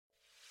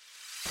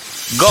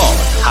God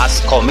has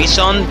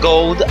commissioned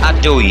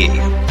Adeoye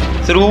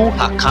through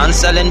her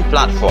counseling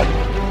platform,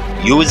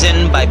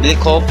 using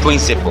biblical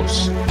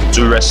principles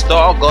to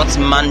restore God's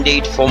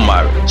mandate for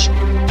marriage.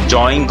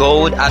 Join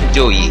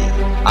Adeoye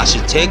as she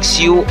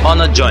takes you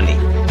on a journey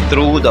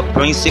through the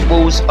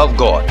principles of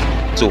God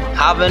to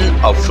having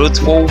a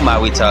fruitful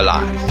marital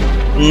life.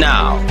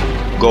 Now,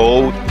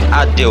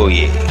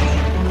 Adeoye.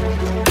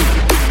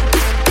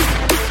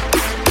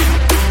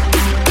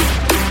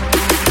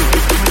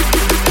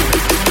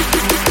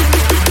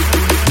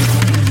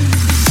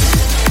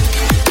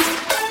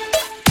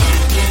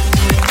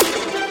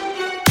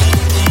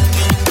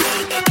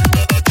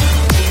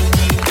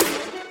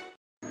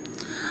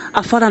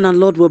 Our Father and our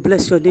Lord, will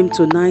bless your name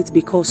tonight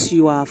because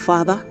you are our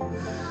Father.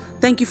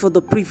 Thank you for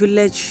the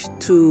privilege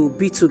to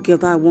be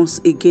together once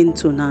again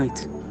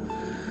tonight.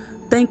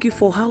 Thank you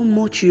for how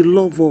much you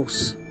love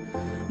us.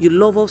 You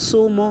love us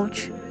so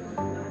much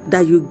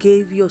that you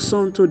gave your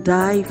Son to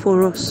die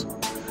for us.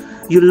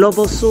 You love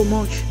us so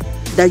much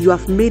that you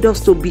have made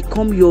us to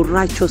become your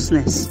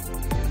righteousness.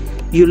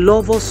 You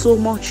love us so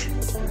much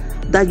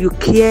that you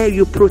care,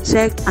 you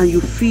protect, and you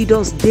feed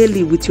us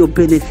daily with your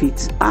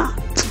benefits.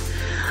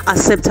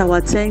 Accept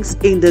our thanks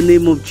in the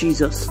name of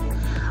Jesus.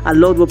 Our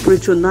Lord, will pray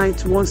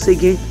tonight once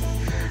again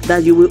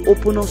that you will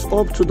open us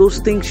up to those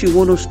things you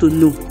want us to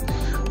know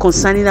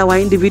concerning our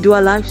individual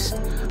lives,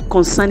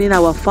 concerning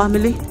our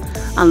family,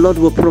 and Lord,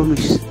 will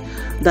promise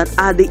that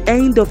at the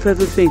end of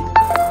everything,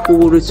 we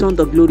will return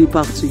the glory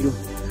back to you.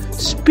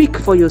 Speak,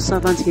 for your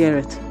servant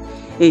heareth.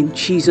 In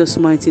Jesus'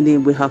 mighty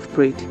name we have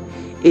prayed.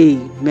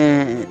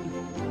 Amen.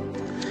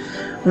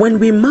 When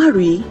we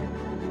marry,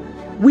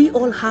 we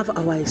all have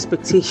our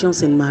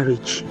expectations in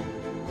marriage.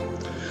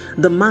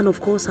 The man,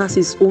 of course, has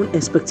his own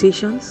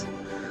expectations,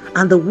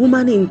 and the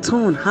woman in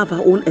turn have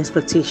her own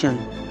expectation.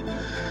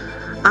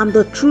 And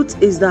the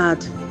truth is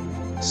that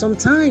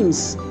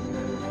sometimes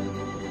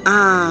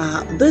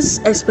these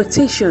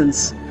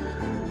expectations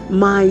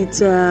might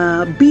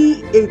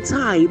be a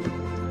type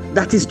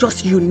that is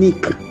just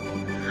unique.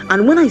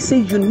 And when I say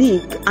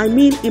unique, I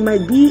mean it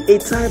might be a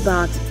type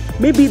that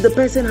maybe the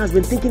person has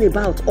been thinking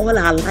about all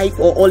her life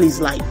or all his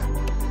life.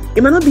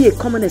 It might not be a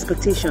common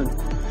expectation.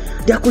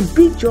 There could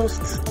be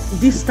just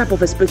this type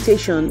of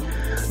expectation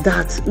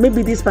that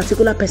maybe this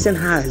particular person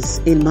has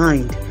in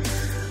mind.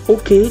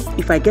 Okay,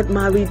 if I get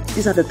married,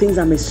 these are the things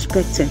I'm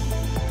expecting.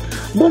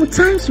 But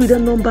times with a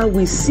number,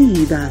 we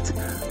see that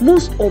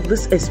most of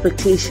these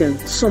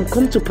expectations, some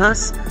come to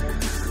pass,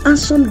 and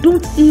some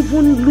don't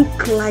even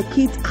look like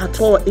it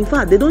at all. In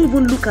fact, they don't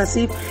even look as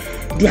if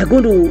they are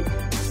going to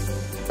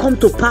come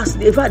to pass.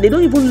 In fact, they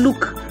don't even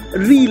look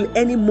real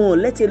anymore,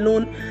 let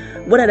alone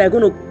whether they're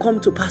going to come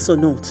to pass or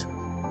not.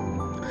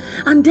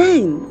 And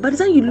then, by the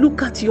time you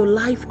look at your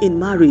life in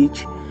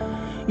marriage,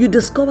 you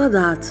discover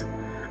that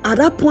at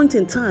that point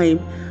in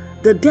time,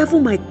 the devil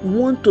might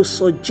want to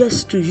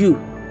suggest to you,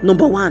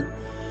 number one,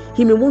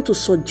 he may want to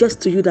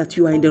suggest to you that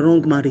you are in the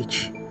wrong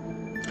marriage.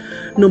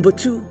 Number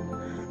two,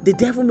 the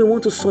devil may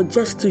want to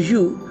suggest to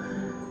you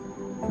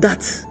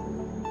that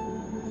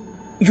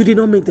you did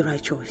not make the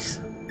right choice.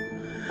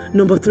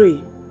 Number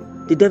three,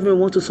 the devil may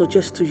want to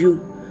suggest to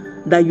you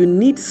that you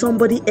need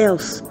somebody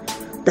else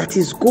that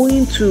is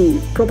going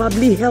to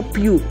probably help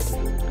you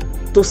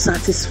to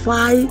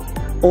satisfy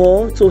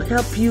or to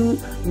help you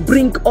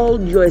bring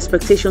all your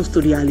expectations to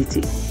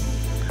reality.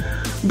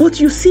 But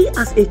you see,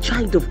 as a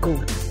child of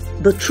God,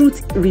 the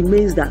truth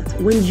remains that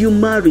when you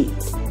marry,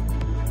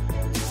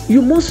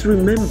 you must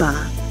remember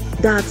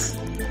that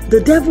the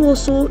devil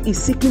also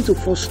is seeking to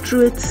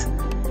frustrate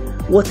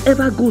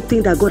whatever good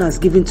thing that God has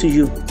given to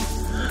you.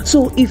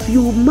 So if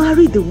you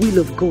marry the will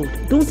of God,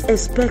 don't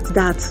expect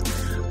that,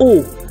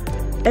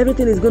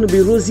 everything is going to be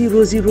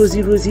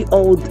rosy,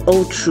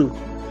 all true.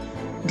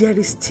 There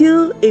is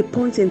still a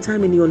point in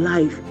time in your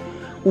life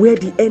where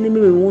the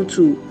enemy will want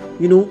to,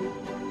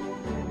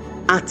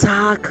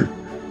 attack,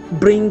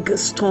 bring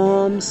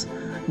storms,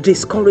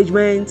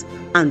 discouragement,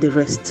 and the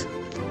rest.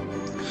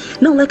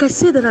 Now, like I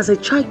said, that as a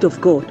child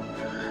of God,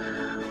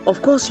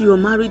 of course you are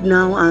married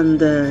now, and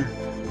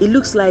it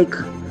looks like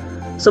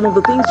some of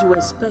the things you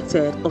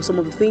expected, or some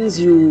of the things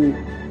you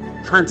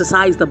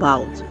fantasized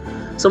about,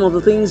 some of the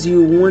things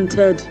you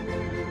wanted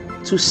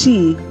to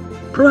see,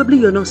 probably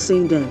you're not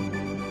seeing them.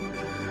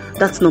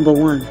 That's number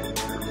one.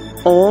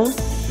 Or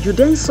you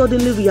then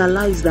suddenly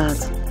realize that,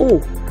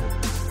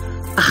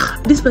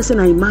 this person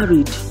I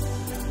married,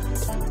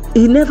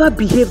 he never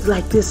behaved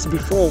like this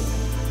before.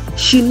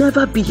 She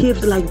never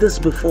behaved like this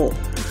before.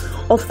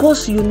 Of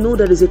course, you know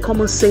there is a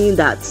common saying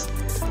that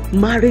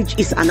marriage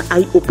is an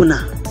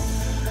eye-opener.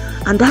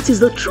 And that is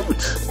the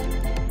truth.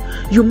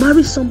 You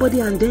marry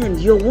somebody and then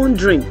you're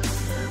wondering,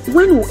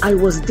 when I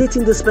was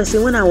dating this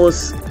person, when I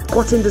was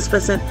courting this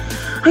person,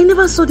 I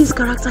never saw this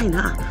character in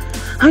her.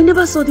 I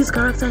never saw this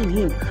character in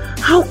him.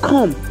 How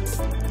come?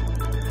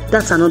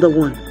 That's another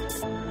one.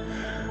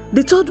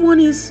 The third one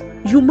is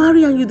you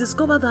marry and you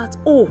discover that,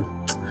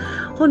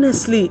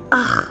 honestly,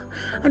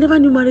 I never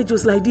knew marriage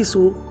was like this.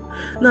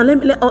 Now, let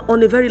me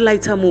on a very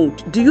lighter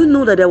mood. Do you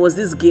know that there was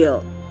this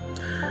girl?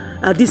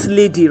 this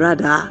lady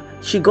rather,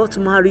 she got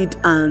married,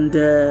 and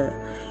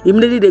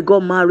immediately they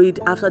got married.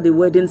 After the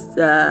wedding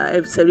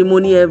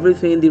ceremony,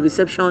 everything, the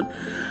reception,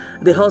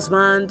 the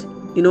husband,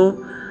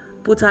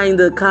 put her in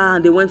the car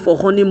and they went for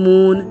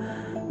honeymoon.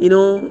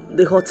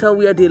 The hotel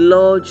where they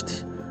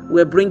lodged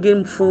were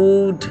bringing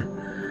food.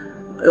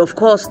 Of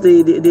course,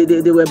 they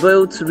were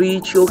both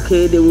rich.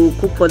 Okay, they will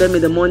cook for them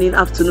in the morning,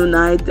 afternoon,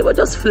 night. They were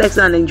just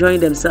flexing and enjoying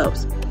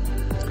themselves.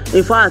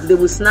 In fact, they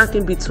will snack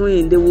in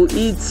between. They will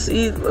eat.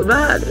 They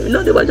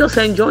were just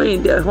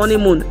enjoying their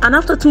honeymoon. And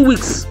after 2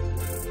 weeks,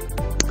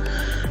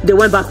 they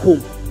went back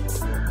home.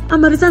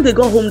 And by the time they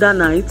got home that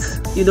night,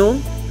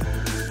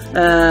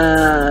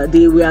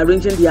 they were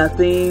arranging their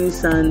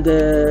things, and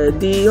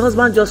the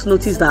husband just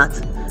noticed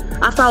that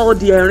after all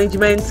the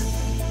arrangements,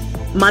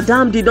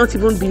 Madame did not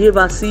even behave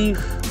as if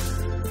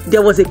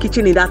there was a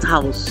kitchen in that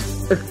house.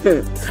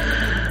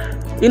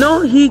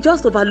 He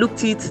just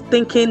overlooked it,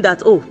 thinking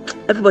that, oh,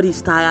 everybody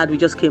is tired, we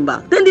just came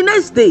back. Then the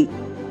next day,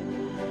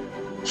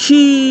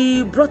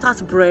 she brought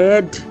out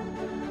bread,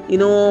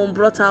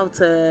 brought out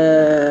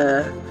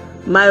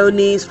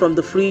mayonnaise from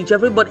the fridge.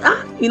 Everybody,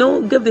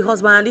 gave the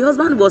husband. The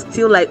husband was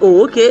still like,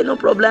 oh, okay, no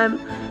problem,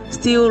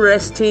 still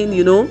resting,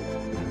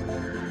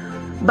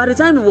 By the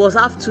time it was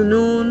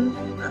afternoon,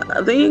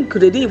 I think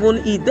they didn't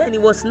even eat. Then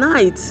it was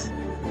night.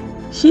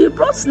 She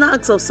brought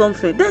snacks or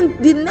something.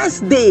 Then the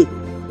next day,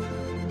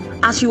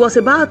 as she was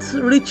about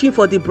reaching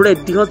for the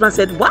bread, the husband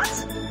said, what?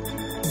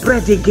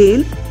 Bread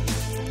again?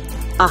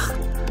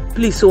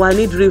 Please, so I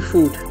need real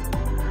food.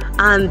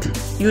 And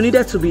you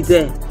needed to be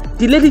there.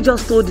 The lady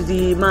just told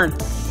the man,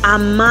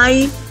 am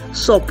I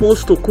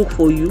supposed to cook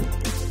for you?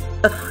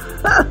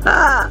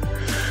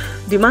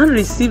 The man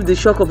received the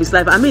shock of his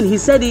life. I mean, he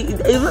said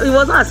it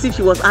wasn't as if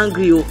she was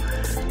angry.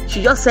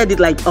 She just said it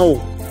like, oh,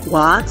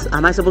 what?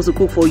 Am I supposed to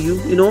cook for you?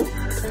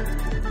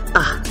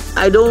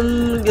 I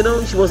don't,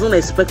 she wasn't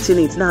expecting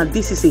it. Now,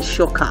 this is a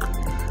shocker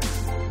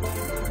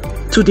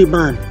to the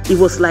man. It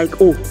was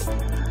like, oh,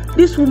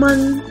 this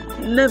woman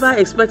never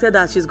expected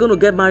that she's going to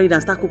get married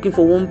and start cooking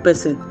for one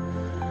person.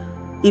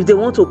 If they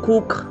want to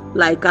cook,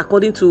 like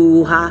according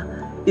to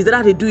her, is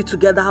that they do it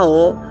together,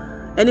 or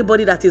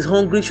anybody that is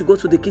hungry should go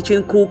to the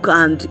kitchen, cook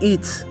and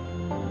eat.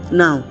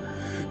 Now,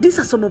 these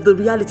are some of the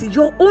realities.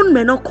 Your own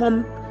may not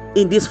come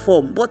in this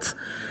form, but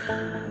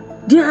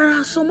there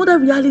are some other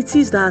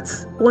realities that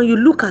when you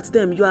look at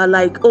them, you are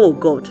like, oh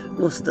God,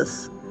 what's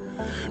this?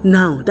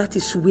 Now, that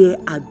is where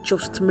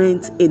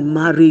adjustment in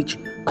marriage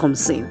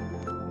comes in.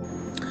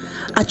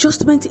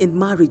 Adjustment in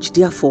marriage,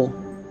 therefore,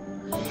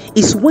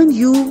 is when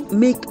you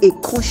make a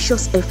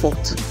conscious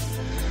effort,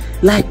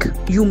 like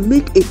you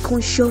make a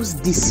conscious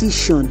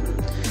decision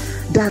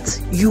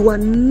that you are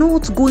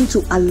not going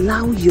to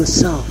allow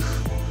yourself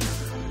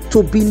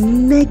to be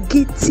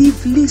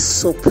negatively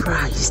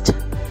surprised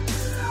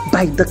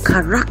by the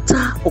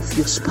character of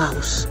your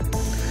spouse.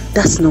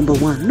 That's number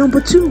one.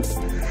 Number two,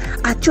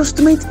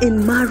 adjustment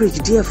in marriage,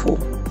 therefore,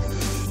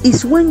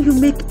 is when you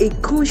make a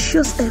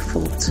conscious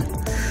effort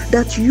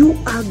that you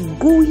are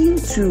going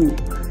to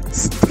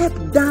step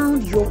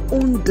down your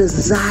own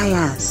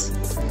desires,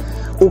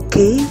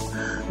 okay,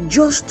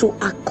 just to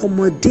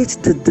accommodate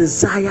the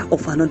desire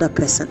of another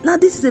person. Now,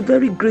 this is a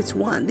very great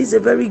one. This is a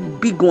very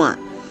big one.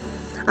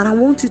 And I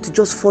want you to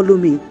just follow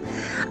me.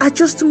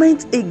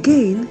 Adjustment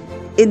again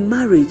in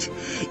marriage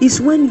is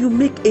when you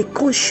make a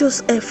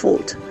conscious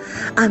effort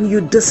and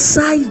you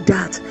decide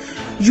that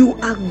you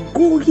are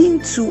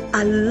going to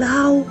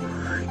allow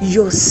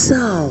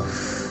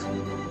yourself,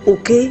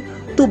 okay,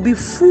 to be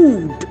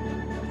fooled.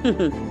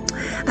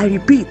 I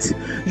repeat,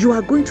 you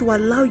are going to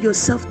allow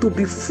yourself to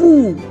be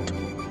fooled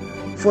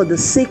for the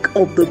sake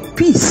of the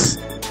peace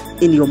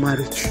in your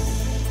marriage.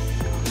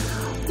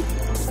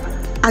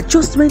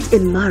 Adjustment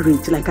in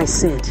marriage, like I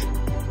said,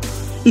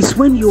 is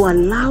when you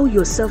allow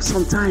yourself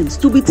sometimes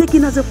to be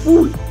taken as a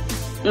fool.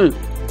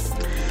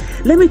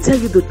 Let me tell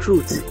you the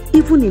truth.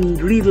 Even in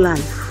real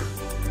life,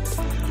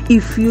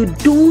 if you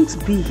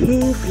don't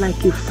behave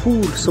like a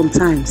fool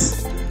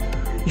sometimes,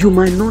 you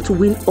might not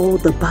win all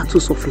the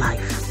battles of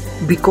life.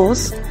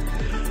 Because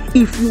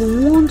if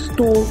you want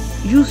to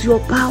use your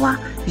power,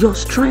 your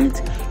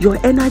strength, your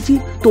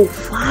energy to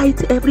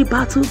fight every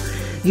battle,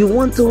 you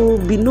want to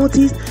be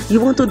noticed, you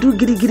want to do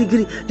giri,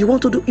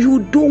 you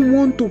don't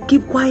want to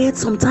keep quiet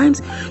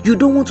sometimes, you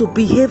don't want to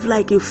behave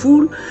like a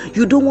fool,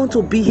 you don't want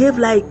to behave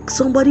like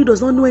somebody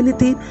does not know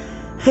anything.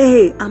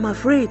 Hey, I'm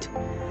afraid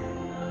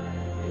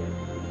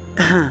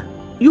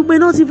you may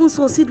not even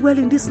succeed well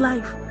in this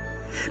life.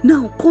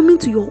 Now, coming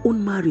to your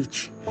own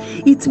marriage,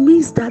 it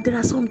means that there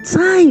are some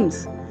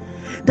times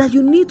that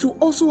you need to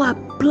also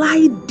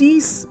apply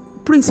these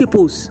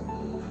principles.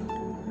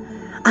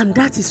 And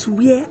that is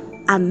where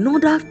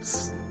another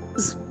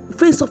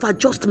phase of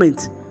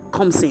adjustment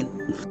comes in.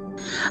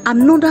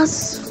 Another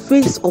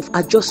phase of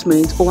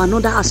adjustment, or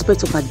another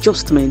aspect of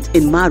adjustment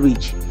in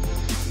marriage,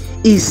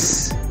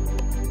 is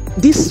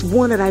this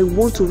one that I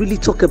want to really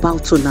talk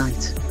about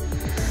tonight.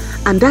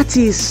 And that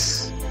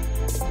is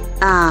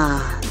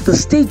the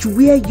stage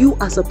where you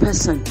as a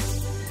person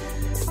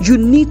You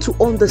need to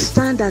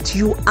understand that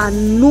you are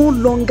no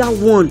longer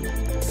one.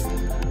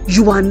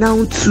 You are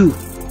now two.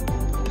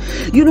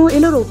 You know, a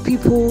lot of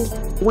people,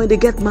 when they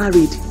get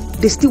married,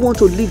 they still want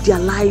to live their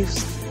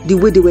lives the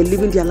way they were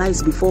living their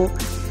lives before.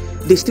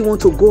 They still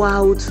want to go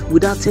out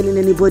without telling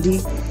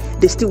anybody.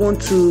 They still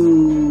want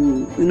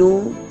to,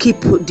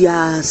 keep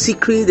their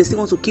secrets. They still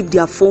want to keep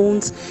their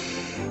phones.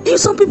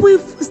 Some people,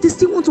 they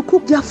still want to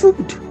cook their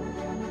food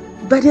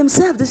by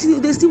themselves.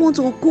 They still want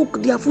to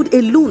cook their food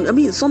alone. I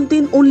mean,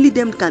 something only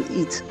them can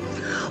eat.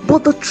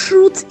 But the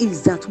truth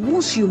is that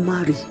once you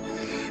marry,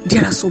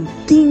 there are some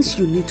things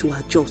you need to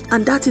adjust.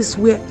 And that is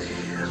where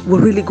we're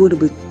really going to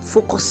be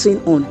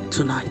focusing on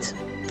tonight.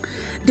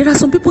 There are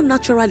some people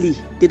naturally,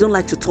 they don't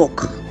like to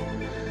talk.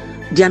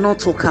 They are not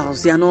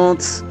talkers.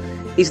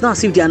 It's not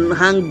as if they are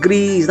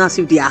hungry. It's not as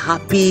if they are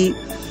happy.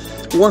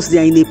 Once they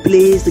are in a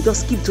place, they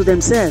just keep to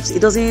themselves.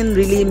 It doesn't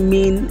really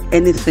mean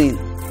anything.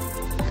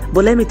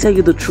 But let me tell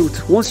you the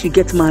truth. Once you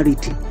get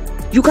married,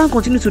 you can't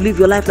continue to live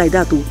your life like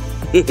that.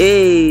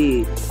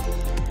 Hey.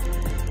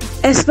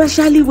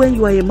 Especially when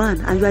you are a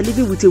man and you are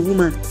living with a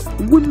woman.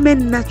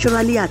 Women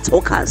naturally are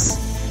talkers.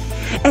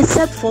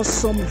 Except for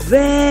some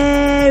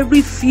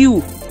very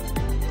few.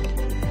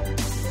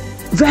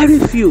 Very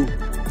few.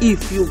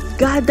 If you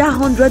gather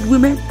 100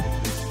 women,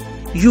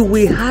 you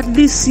will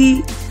hardly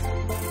see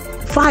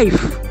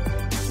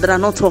 5 that are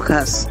not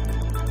talkers.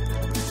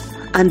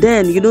 And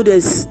then,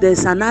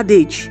 there's an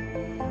adage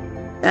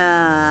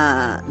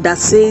that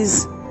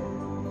says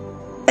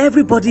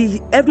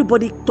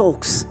everybody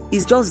talks.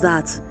 It's just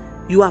that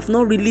you have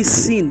not really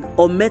seen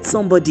or met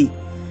somebody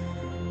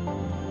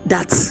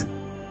that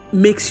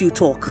makes you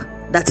talk.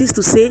 That is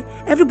to say,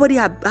 everybody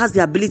has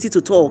the ability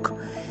to talk.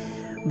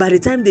 By the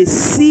time they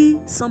see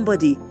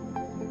somebody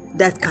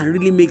that can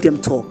really make them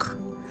talk.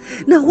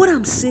 Now, what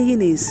I'm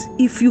saying is,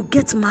 if you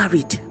get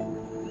married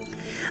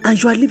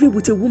and you are living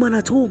with a woman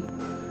at home,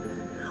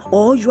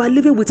 or you are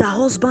living with a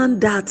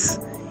husband that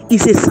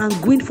is a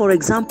sanguine, for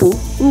example,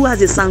 who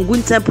has a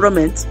sanguine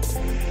temperament,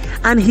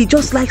 and he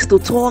just likes to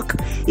talk,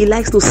 he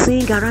likes to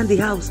sing around the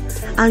house,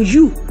 and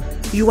you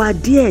are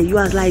there, you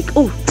are like,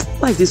 oh,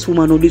 why is this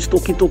woman always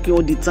talking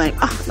all the time?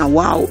 Now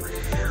wow,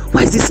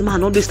 why is this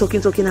man always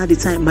talking all the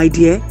time? My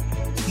dear,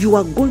 you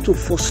are going to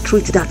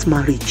frustrate that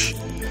marriage.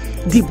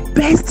 The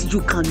best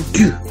you can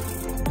do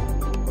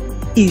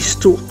is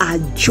to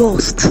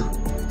adjust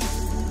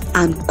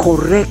and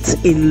correct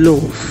in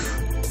love.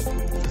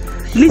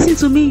 Listen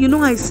to me,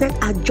 I said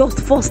adjust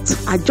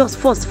first. A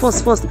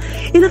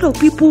lot of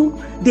people,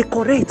 they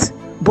correct,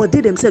 but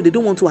they themselves, they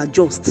don't want to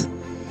adjust.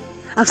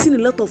 I've seen a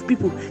lot of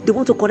people, they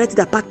want to correct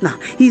their partner.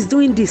 He's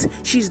doing this,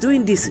 she's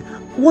doing this.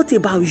 What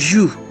about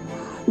you?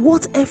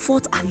 What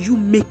effort are you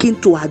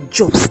making to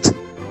adjust?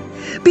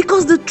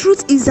 Because the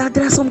truth is that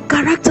there are some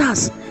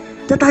characters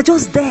that are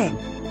just there.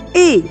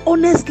 Hey,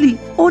 honestly,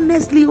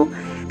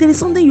 there is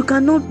something you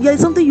can do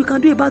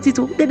about it.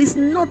 There is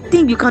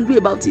nothing you can do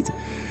about it.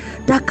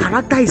 That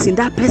character is in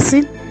that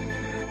person,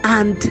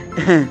 and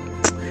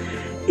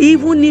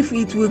even if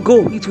it will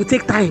go, it will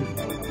take time.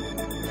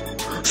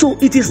 So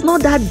it is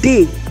not that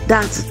day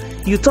that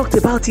you talked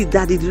about it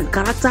that the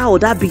character or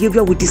that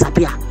behavior will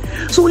disappear.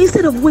 So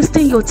instead of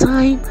wasting your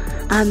time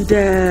and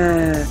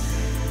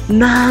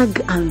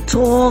nag and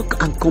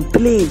talk and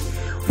complain,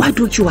 why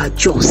don't you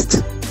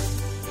adjust?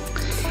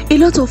 A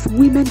lot of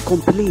women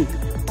complain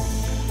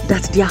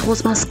that their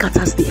husband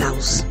scatters the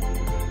house.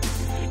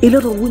 A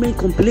lot of women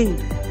complain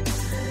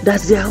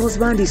that their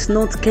husband is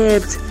not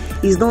kept,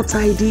 is not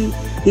tidy,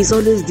 he's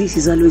always this,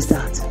 he's always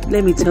that.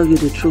 Let me tell you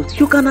the truth.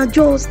 You can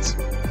adjust.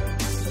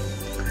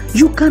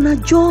 You can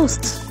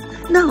adjust.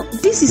 Now,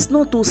 this is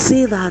not to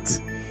say that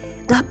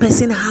that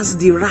person has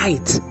the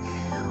right,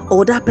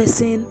 or that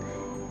person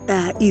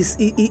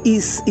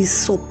is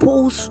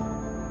supposed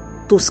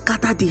to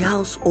scatter the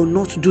house or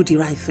not do the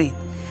right thing.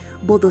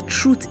 But the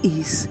truth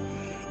is,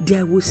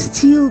 there will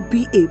still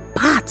be a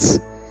part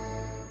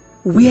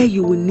where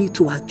you will need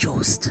to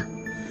adjust.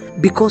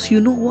 Because you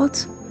know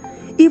what?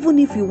 Even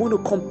if you want to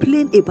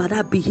complain about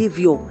that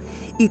behavior,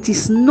 it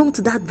is not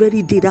that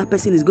very day that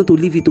person is going to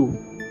leave it all.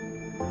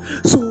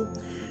 So,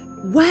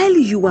 while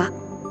you are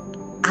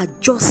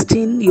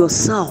adjusting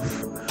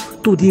yourself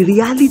to the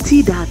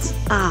reality that,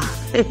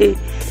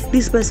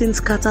 this person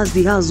scatters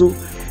the house,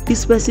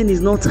 this person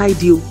is not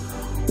tidy,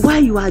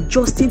 while you are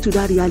adjusting to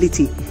that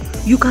reality,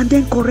 you can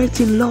then correct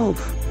in love.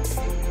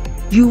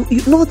 You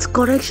not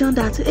correction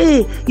that,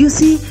 hey, you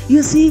see,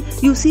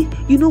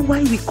 you know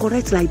why we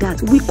correct like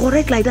that? We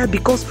correct like that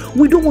because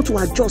we don't want to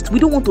adjust, we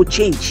don't want to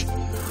change.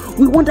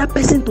 We want that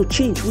person to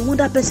change, we want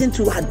that person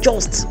to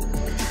adjust.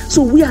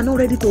 So we are not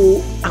ready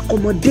to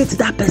accommodate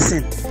that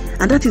person.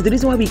 And that is the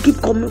reason why we keep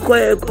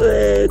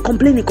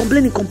complaining.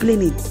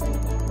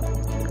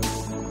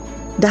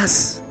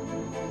 That's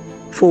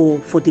for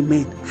the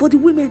men. For the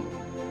women,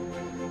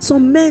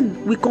 some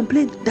men will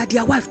complain that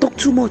their wife talk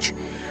too much.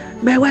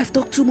 My wife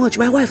talk too much.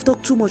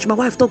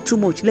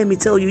 Let me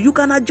tell you, you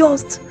can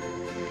adjust.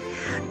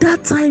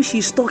 That time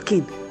she's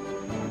talking,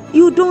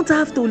 you don't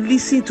have to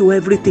listen to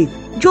everything.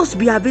 Just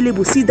be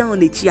available, sit down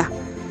on a chair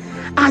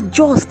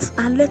Adjust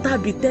and let her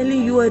be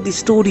telling you the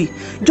story.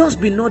 Just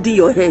be nodding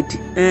your head.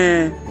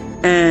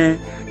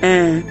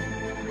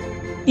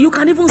 You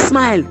can even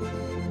smile,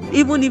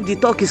 even if the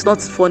talk is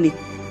not funny.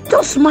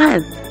 Just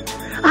smile.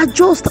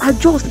 Adjust,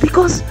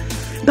 because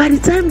by the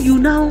time you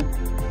now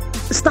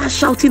start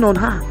shouting on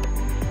her,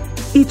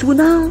 it will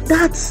now,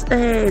 that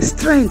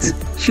strength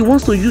she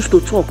wants to use to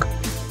talk,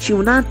 she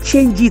will now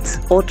change it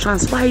or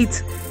transfer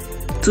it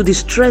to the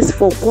stress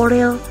for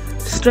quarrel,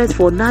 stress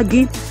for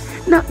nagging.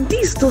 Now,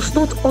 this does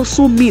not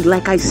also mean,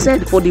 like I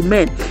said, for the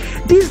men,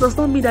 this does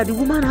not mean that the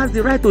woman has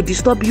the right to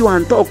disturb you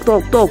and talk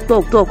all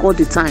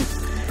the time.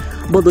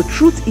 But the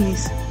truth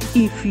is,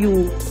 if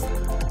you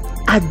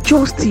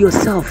adjust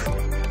yourself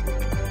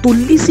to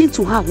listen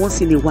to her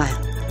once in a while,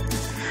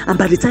 and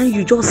by the time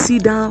you just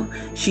sit down,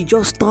 she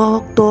just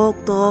talk,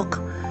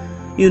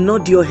 you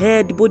nod your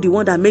head, both the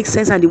one that makes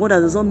sense and the one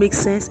that does not make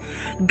sense,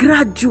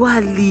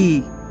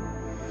 gradually.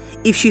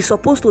 If she's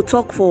supposed to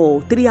talk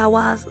for 3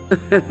 hours,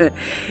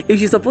 if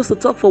she's supposed to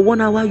talk for 1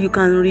 hour, you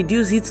can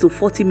reduce it to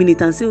 40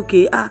 minutes and say,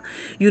 okay,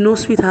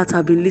 sweetheart,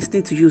 I've been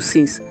listening to you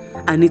since.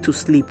 I need to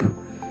sleep.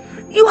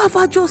 You have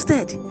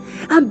adjusted.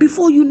 And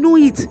before you know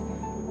it,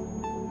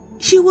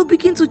 she will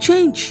begin to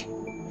change.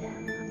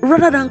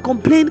 Rather than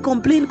complain.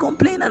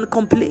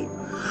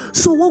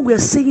 So what we're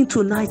saying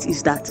tonight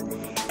is that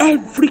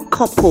every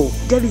couple,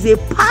 there is a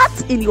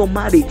part in your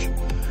marriage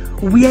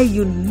where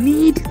you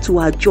need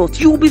to adjust.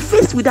 You will be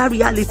faced with that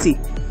reality.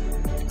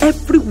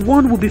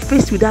 Everyone will be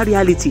faced with that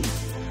reality,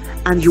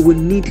 and you will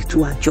need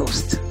to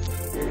adjust.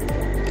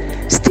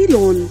 Still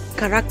on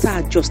character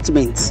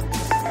adjustments,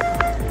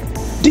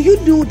 do you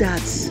know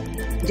that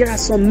there are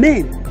some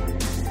men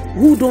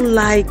who don't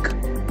like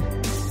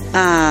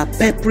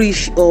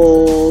pepperish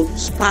or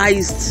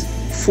spiced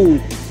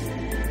food?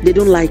 They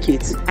don't like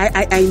it.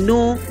 I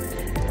know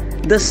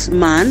this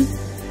man,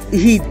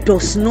 he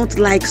does not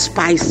like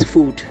spiced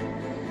food.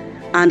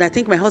 And I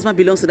think my husband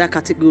belongs to that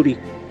category.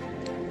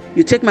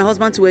 You take my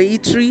husband to a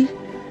eatery,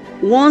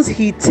 once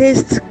he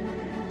tastes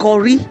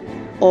curry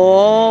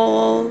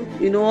or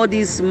all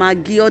this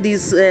Maggi, all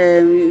this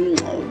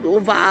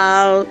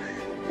overall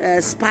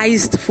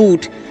spiced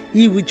food,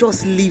 he will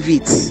just leave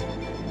it.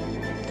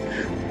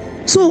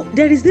 So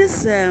there is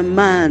this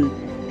man,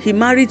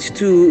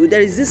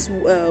 there is this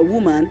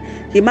woman,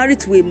 he married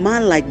to a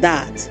man like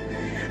that.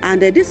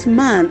 And this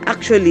man,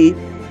 actually,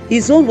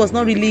 his own was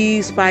not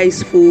really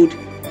spiced food.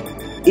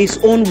 His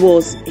own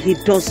was, he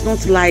does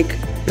not like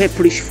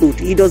pepperish food.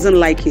 He doesn't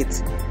like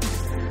it.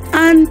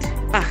 And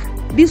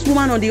this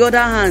woman, on the other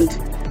hand,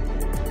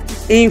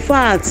 in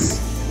fact,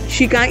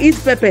 she can eat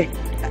pepper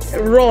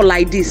raw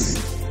like this.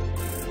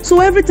 So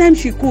every time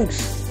she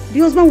cooks, the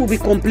husband will be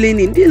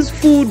complaining, this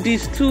food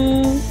is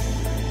too,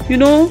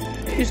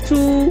 it's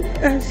too,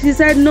 she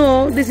said,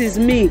 no, this is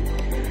me.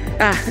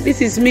 This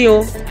is me,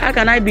 how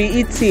can I be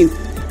eating?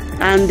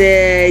 And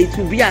it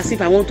will be as if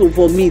I want to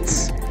vomit.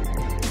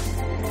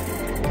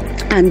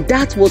 And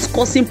that was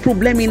causing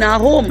problem in our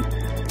home.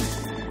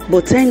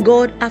 But thank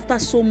God, after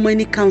so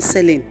many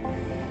counseling,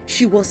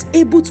 she was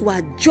able to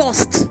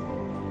adjust.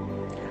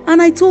 And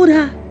I told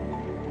her,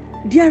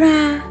 there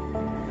are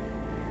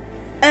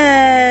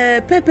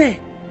pepper.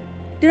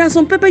 There are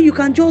some pepper you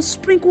can just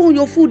sprinkle on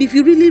your food if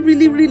you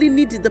really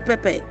need the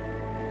pepper.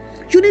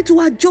 You need to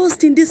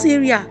adjust in this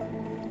area.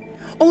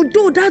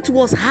 Although that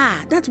was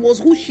her, that was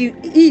who she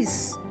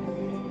is.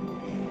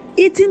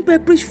 Eating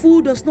pepperish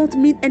food does not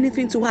mean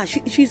anything to her.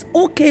 She's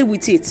okay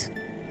with it.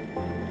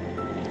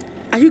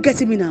 Are you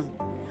getting me now?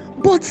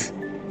 But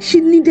she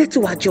needed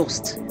to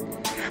adjust.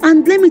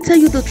 And let me tell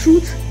you the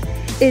truth,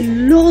 a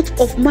lot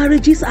of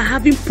marriages are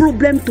having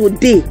problems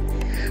today.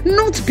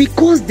 Not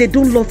because they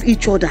don't love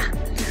each other,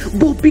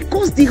 but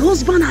because the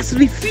husband has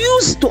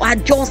refused to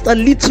adjust a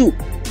little.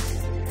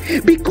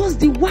 Because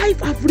the wife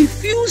have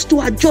refused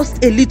to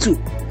adjust a little.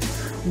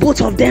 Both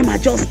of them are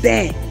just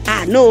there.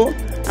 No,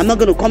 I'm not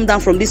going to come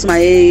down from this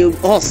my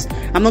horse.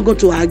 I'm not going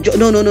to adjust.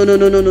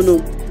 No.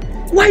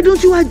 Why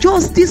don't you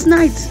adjust this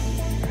night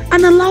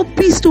and allow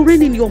peace to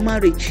reign in your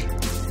marriage?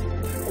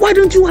 Why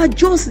don't you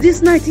adjust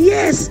this night?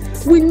 Yes,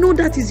 we know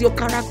that is your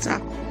character.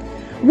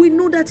 We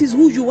know that is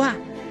who you are.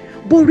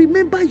 But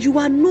remember, you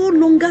are no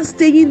longer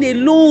staying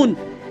alone.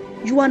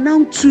 You are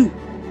now two.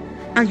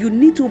 And you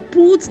need to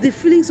put the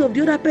feelings of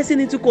the other person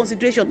into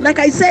consideration. Like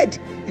I said,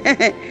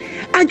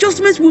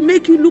 adjustments will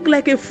make you look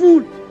like a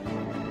fool.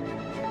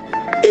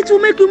 It will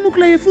make you look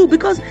like a fool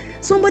because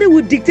somebody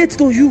will dictate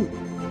to you.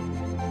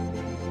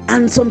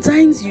 And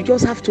sometimes you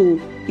just have to,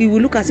 it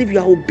will look as if you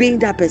are obeying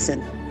that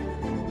person.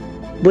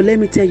 But let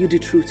me tell you the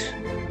truth.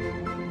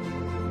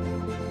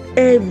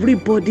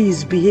 Everybody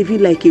is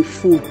behaving like a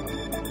fool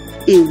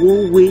in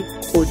one way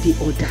or the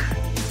other.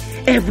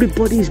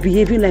 Everybody is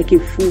behaving like a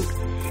fool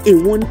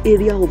in one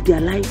area of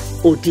their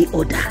life or the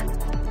other.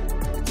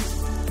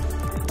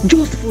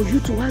 Just for you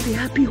to have a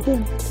happy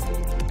home,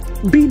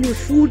 being a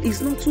fool is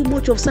not too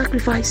much of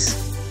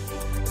sacrifice.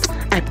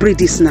 I pray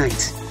this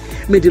night,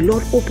 may the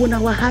Lord open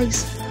our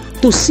eyes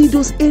to see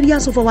those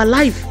areas of our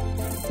life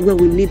where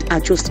we need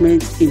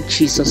adjustment in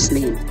Jesus'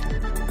 name.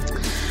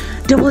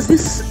 There was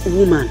this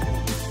woman.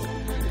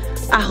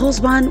 Her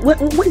husband,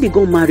 when they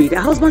got married, her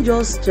husband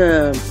just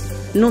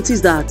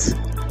noticed that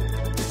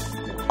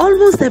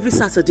almost every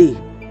Saturday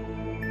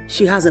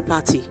she has a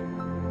party.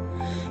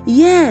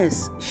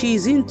 Yes,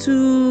 she's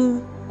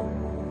into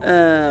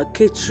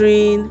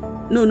catering.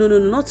 No,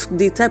 not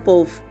the type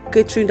of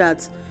catering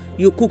that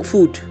you cook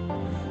food.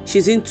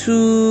 She's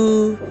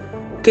into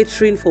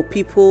catering for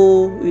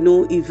people,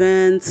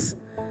 events,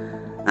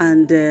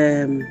 and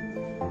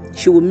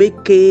she will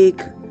make cake,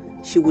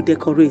 she will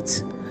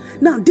decorate.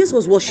 Now, this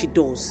was what she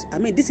does.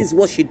 This is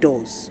what she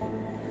does.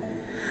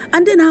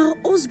 And then her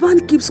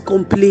husband keeps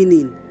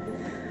complaining,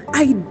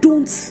 I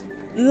don't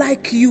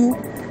like you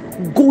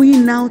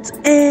going out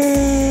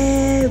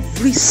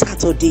every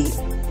Saturday.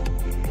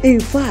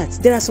 In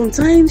fact, there are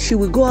sometimes she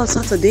will go out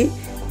Saturday,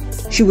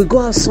 she will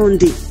go out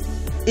Sunday.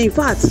 In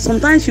fact,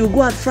 sometimes she will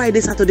go out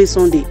Friday, Saturday,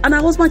 Sunday. And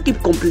her husband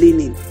keep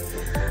complaining.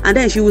 And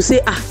then she will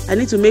say, I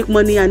need to make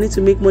money, I need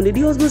to make money.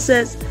 The husband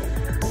says,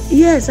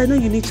 yes, I know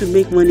you need to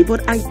make money,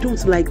 but I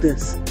don't like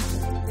this.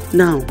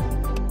 Now,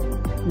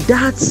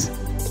 that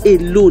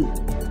alone,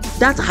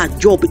 that her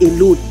job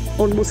alone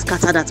almost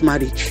scattered that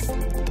marriage.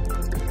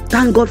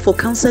 Thank God for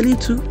counseling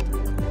too.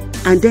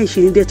 And then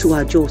she needed to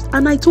adjust.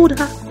 And I told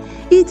her,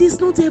 it is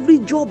not every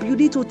job you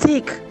need to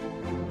take.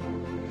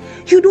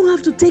 You don't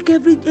have to take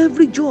every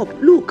job.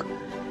 Look,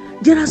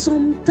 there are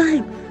some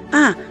time,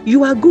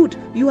 you are good,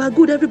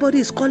 everybody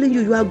is calling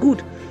you, you are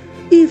good.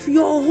 If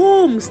your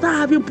home start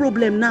having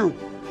problem now,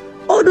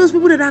 all those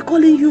people that are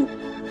calling you,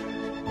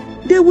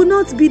 they will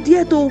not be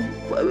there to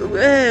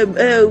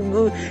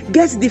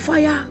get the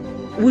fire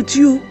with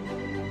you.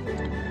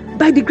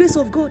 By the grace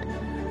of God,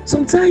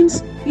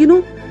 sometimes,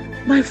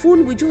 my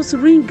phone will just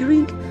ring,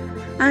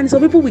 and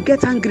some people will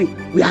get angry.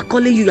 We are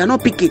calling you, you are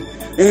not picking.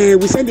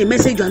 We send a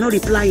message, you are not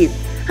replying.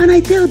 And I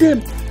tell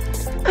them,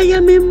 I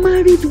am a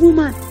married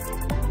woman.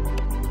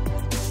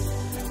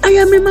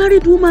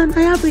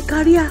 I have a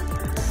career.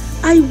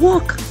 I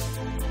work.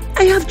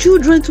 I have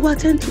children to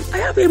attend to. I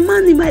have a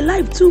man in my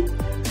life too.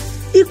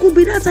 It could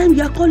be that time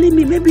you are calling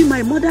me. Maybe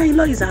my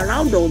mother-in-law is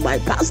around, or my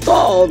pastor,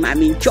 or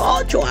I'm in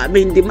church, or I'm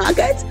in the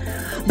market.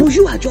 But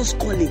you are just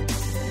calling.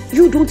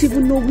 You don't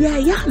even know where I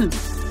am.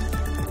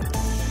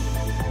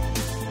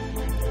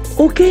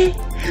 Okay?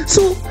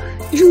 So,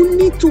 you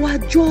need to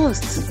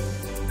adjust.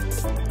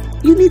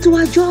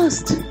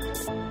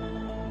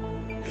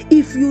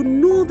 If you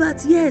know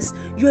that, yes,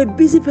 you're a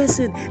busy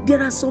person,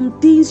 there are some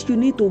things you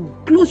need to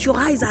close your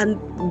eyes and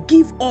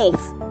give off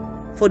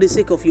for the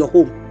sake of your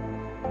home.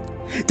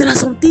 There are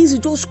some things you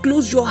just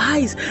close your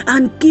eyes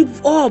and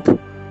give up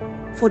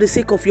for the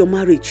sake of your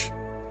marriage.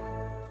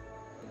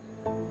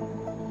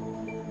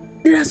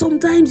 There are some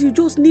times you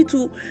just need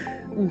to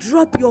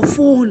drop your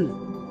phone.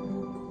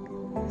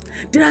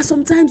 There are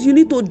sometimes you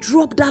need to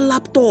drop that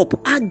laptop.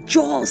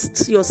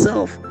 Adjust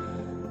yourself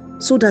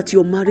so that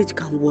your marriage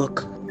can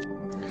work.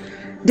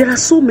 There are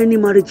so many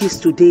marriages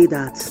today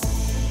that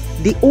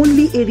the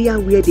only area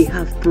where they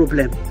have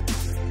problem,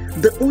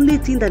 the only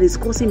thing that is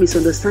causing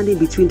misunderstanding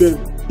between them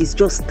is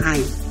just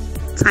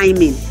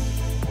timing.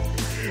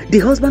 The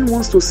husband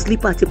wants to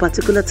sleep at a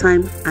particular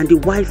time and the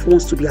wife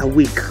wants to be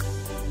awake.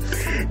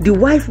 The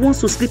wife wants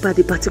to sleep at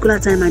a particular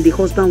time and the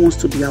husband wants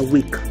to be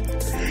awake.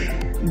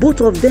 Both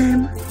of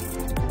them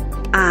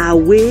are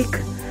awake,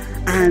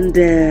 and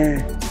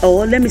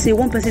or let me say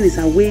one person is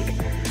awake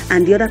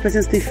and the other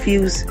person still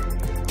feels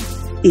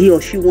he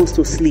or she wants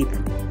to sleep.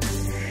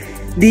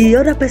 The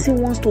other person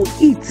wants to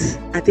eat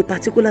at a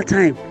particular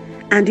time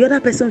and the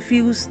other person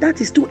feels that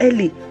is too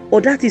early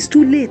or that is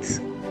too late.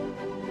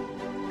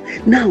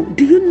 Now,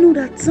 do you know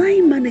that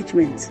time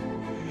management,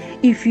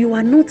 if you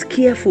are not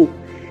careful,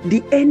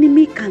 the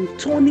enemy can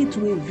turn it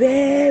to a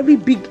very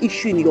big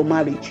issue in your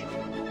marriage.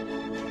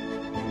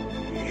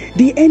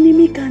 The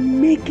enemy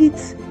can make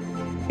it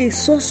a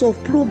source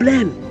of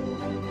problem.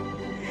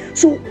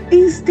 So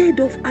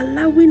instead of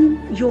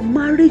allowing your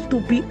marriage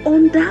to be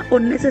under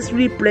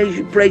unnecessary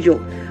pressure,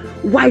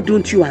 why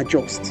don't you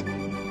adjust?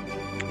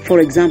 For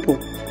example,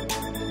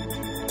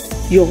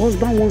 your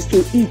husband wants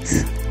to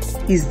eat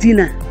his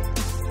dinner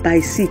by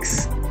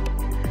 6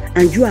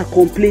 and you are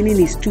complaining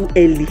it's too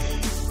early.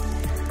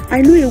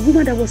 I know a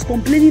woman that was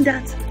complaining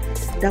that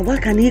why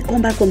can he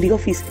come back from the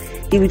office?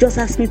 He will just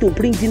ask me to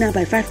bring dinner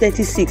by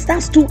 5:36.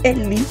 That's too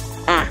early.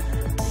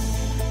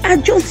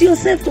 Adjust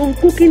yourself to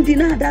cooking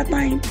dinner at that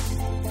time.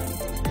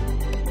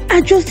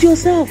 Adjust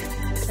yourself.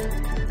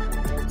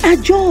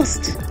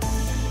 Adjust.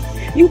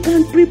 You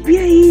can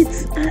prepare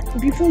it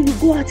before you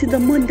go out in the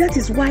morning. That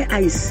is why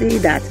I say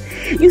that.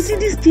 You see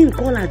this thing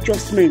called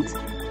adjustment.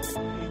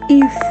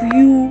 If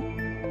you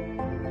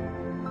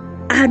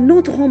are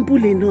not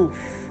humble enough,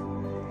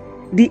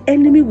 the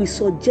enemy will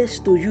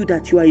suggest to you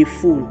that you are a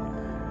fool.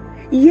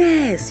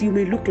 Yes, you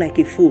may look like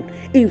a fool.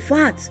 In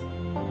fact,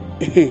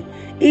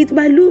 it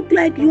might look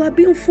like you are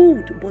being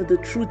fooled, but the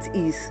truth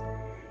is,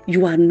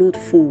 you are not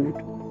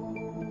fooled.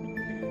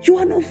 You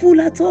are not fooled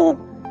at all.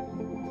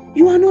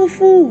 You are not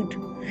fooled.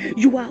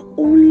 You are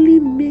only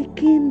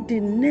making the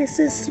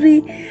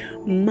necessary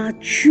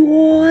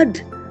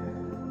matured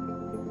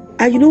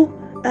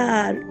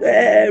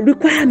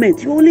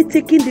requirements. You're only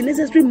taking the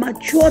necessary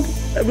matured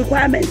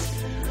requirements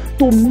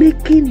to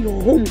making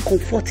your home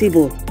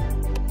comfortable.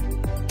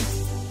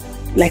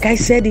 Like I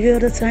said the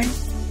other time,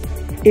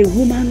 a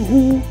woman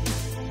who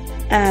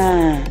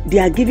they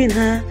are giving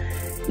her,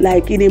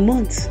 like in a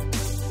month,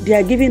 they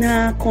are giving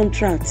her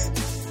contracts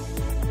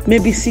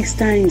maybe 6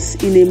 times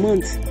in a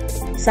month,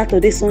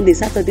 Saturday, Sunday.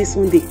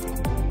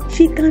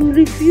 She can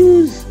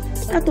refuse.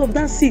 Out of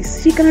that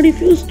 6, she can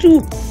refuse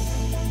 2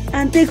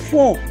 and take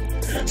 4,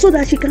 so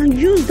that she can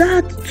use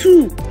that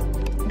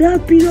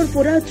period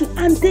for that 2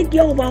 and take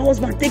care of her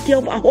husband, take care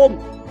of her home.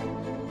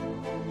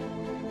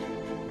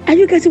 Are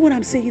you getting what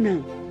I'm saying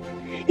now?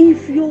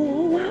 If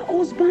your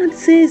husband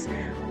says,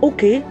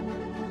 okay,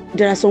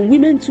 there are some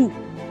women too,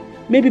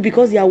 maybe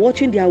because they are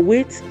watching their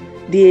weight,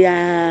 they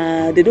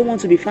don't want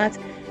to be fat,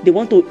 they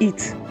want to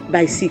eat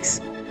by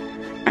 6,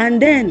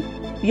 and then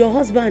your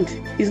husband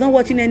is not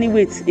watching any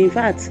weight. In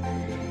fact,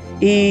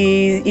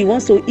 he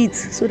wants to eat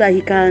so that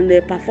he can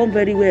perform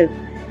very well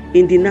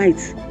in the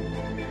night,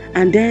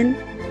 and then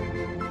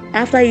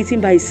after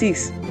eating by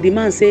 6, the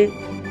man say,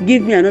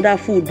 give me another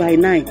food by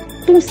 9.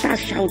 Don't start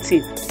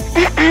shouting.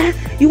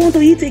 You want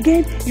to eat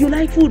again? You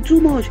like food too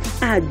much?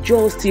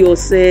 Adjust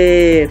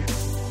yourself.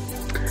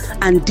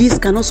 And this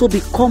can also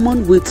be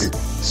common with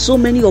so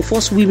many of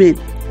us women.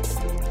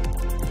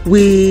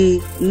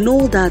 We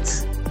know that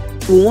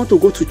we want to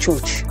go to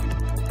church.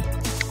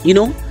 You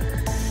know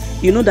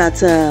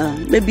that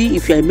maybe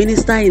if you're a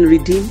minister in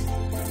Redeem,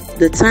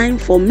 the time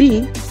for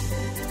me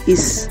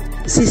is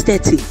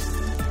 6:30.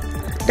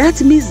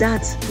 That means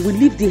that we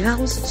leave the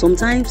house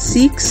sometimes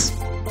 6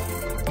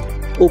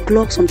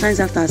 o'clock, sometimes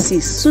after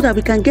 6, so that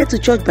we can get to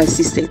church by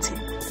 6:30.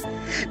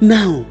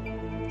 Now,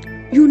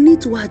 you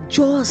need to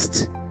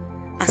adjust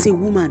as a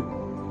woman.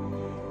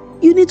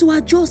 You need to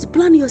adjust,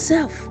 plan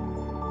yourself.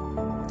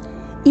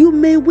 You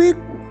may wake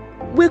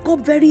up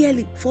very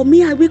early. For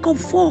me, I wake up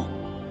 4,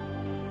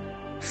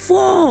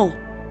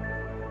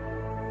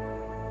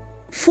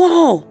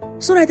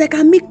 so that I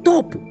can make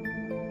up.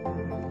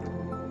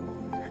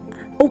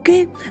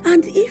 Okay?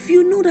 And if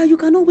you know that you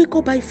cannot wake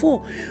up by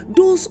 4,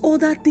 those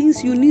other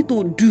things you need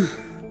to do.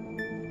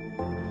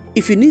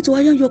 If you need to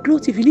iron your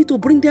clothes, if you need to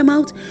bring them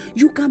out,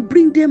 you can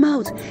bring them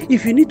out.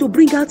 If you need to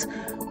bring out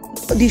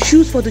the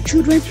shoes for the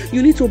children,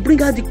 you need to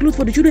bring out the clothes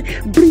for the children,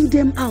 bring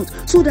them out,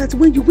 so that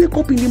when you wake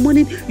up in the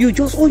morning,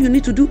 all you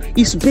need to do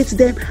is bathe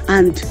them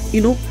and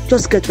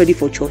just get ready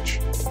for church.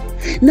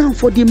 Now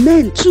for the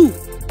men too,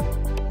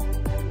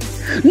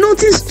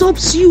 nothing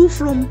stops you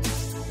from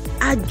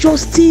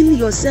adjusting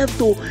yourself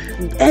to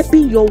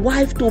helping your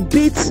wife to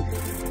bathe,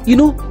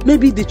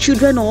 maybe the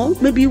children, or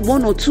maybe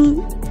 1 or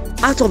 2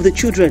 out of the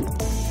children.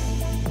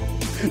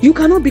 You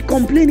cannot be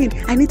complaining,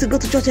 I need to go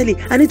to church early,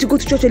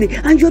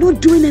 and you're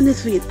not doing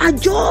anything.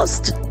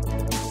 Adjust.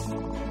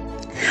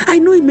 I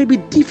know it may be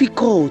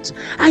difficult.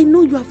 I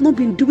know you have not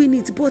been doing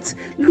it, but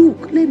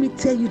look, let me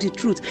tell you the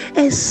truth.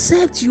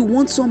 Except you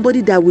want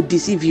somebody that will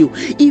deceive you.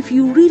 If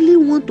you really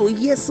want to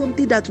hear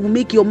something that will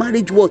make your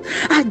marriage work,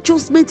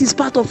 adjustment is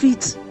part of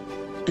it.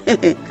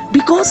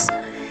 Because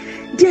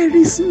there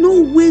is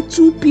no way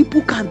 2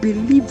 people can be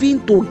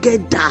living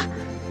together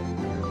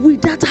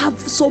without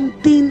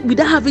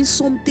having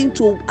something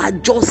to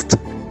adjust.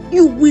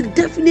 You will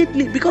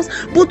definitely, because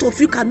both of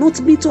you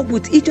cannot meet up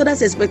with each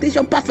other's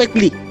expectation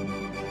perfectly.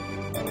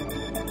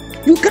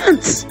 You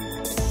can't.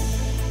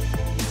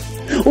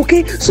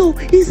 Okay, so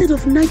instead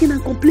of nagging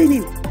and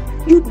complaining,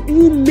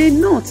 you may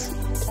not.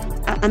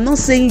 I'm not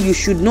saying you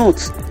should not.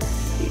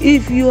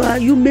 If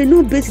you may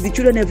not bathe the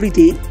children every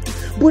day,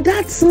 but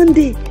that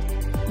Sunday,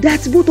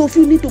 that both of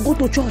you need to go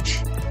to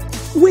church,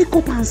 wake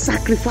up and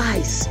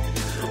sacrifice.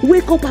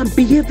 Wake up and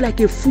behave like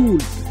a fool.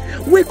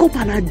 Wake up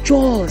and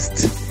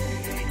adjust.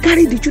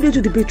 Carry the children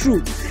to the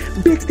bedroom.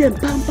 Bathe them,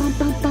 bam, bam,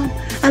 bam, bam.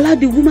 Allow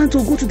the woman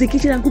to go to the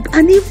kitchen and cook.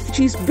 And if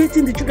she's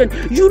bathing the children,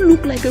 you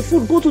look like a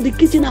fool. Go to the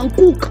kitchen and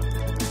cook.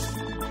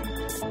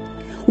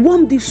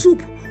 Warm the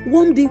soup.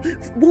 Warm the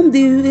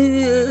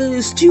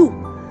stew,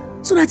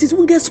 so that it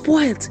won't get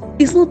spoiled.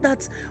 It's not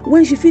that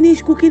when she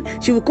finishes cooking,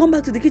 she will come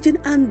back to the kitchen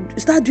and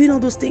start doing all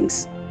those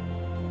things.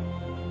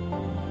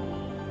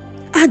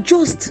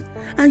 Adjust.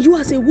 And you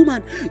as a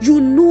woman, you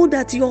know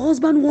that your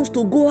husband wants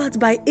to go out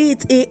by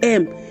 8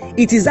 a.m.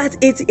 It is at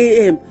 8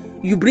 a.m.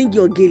 you bring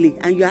your gele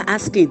and you are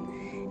asking,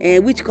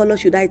 which color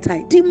should I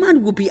tie? The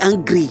man will be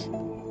angry.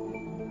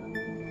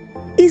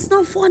 It's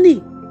not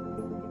funny.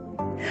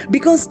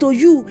 Because to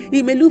you,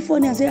 it may look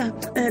funny and say,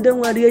 don't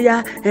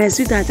worry,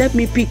 sweetheart, help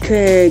me pick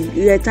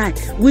your tie.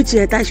 Which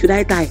tie should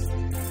I tie?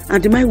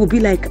 And the man will be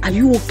like, are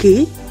you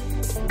okay?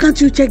 Can't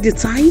you check the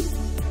time?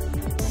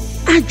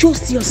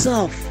 Adjust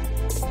yourself.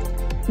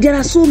 There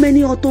are so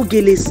many auto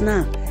geles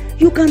now.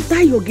 You can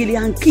tie your gele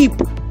and keep.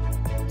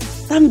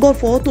 Thank God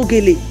for auto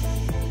gele.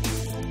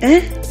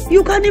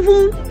 You can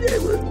even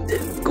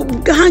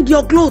hang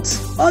your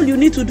clothes. All you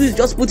need to do is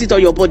just put it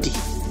on your body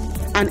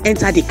and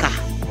enter the car.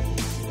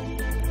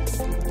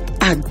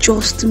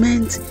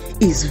 Adjustment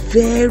is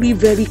very,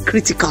 very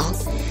critical.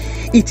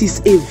 It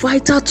is a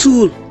vital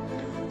tool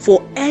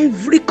for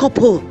every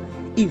couple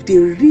if they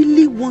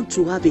really want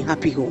to have a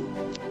happy home.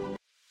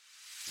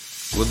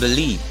 We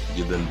believe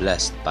you've been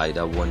blessed by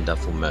that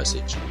wonderful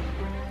message.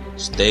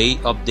 Stay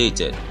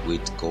updated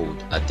with Gold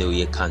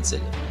Adeoye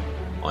Counseling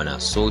on our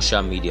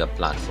social media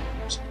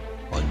platforms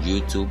on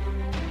YouTube,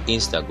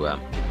 Instagram,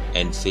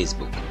 and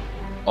Facebook,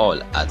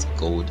 all at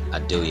Gold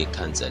Adeoye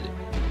Counseling.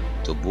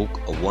 To book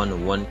a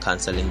one-on-one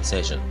counseling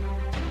session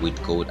with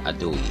Gold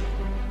Adeoye,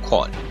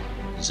 call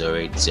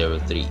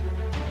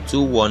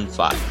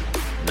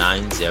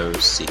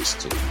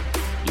 0803-215-9062.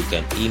 You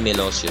can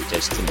email us your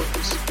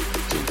testimonies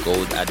to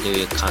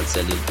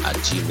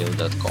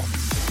goldadeoyecounseling@gmail.com.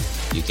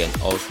 You can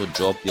also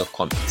drop your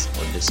comments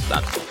on this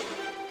platform.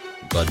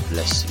 God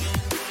bless you.